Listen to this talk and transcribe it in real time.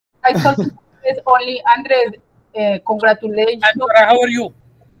I thought it's only Andres. Congratulations. Andrea, how are you?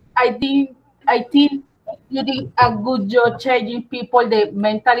 I think you did a good job changing people the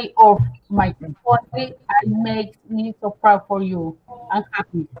mentally of my country. And makes me so proud for you. I'm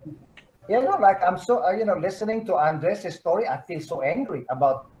happy. Like I'm so, listening to Andres' story, I feel so angry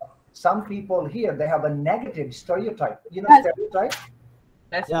about some people here. They have a negative stereotype. Yes, Stereotype?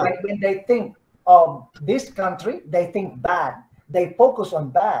 that's Yeah. right. Like when they think of this country, they think bad. They focus on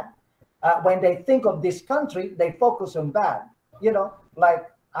bad. When they think of this country, they focus on bad. Like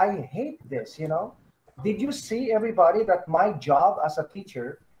I hate this. Did you see, everybody, that my job as a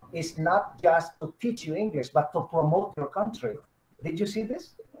teacher is not just to teach you English, but to promote your country? Did you see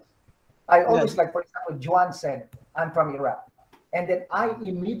this? I always, Yes. like, for example, Juan said, I'm from Iraq. And then I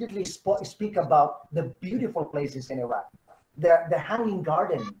immediately speak about the beautiful places in Iraq, the Hanging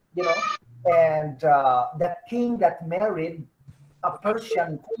Garden, and the king that married a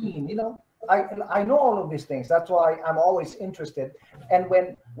Persian queen. I know all of these things. That's why I'm always interested. And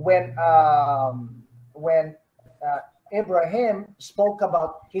when Abraham spoke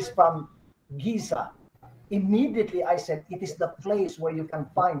about he's from Giza, immediately I said it is the place where you can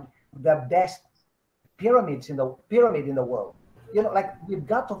find the best pyramid in the world. Like we've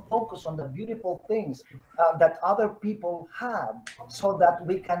got to focus on the beautiful things that other people have, so that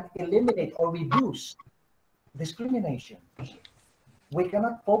we can eliminate or reduce discrimination. We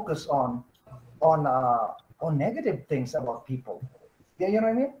cannot focus on negative things about people. You know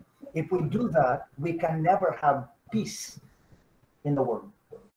what I mean? If we do that, we can never have peace in the world.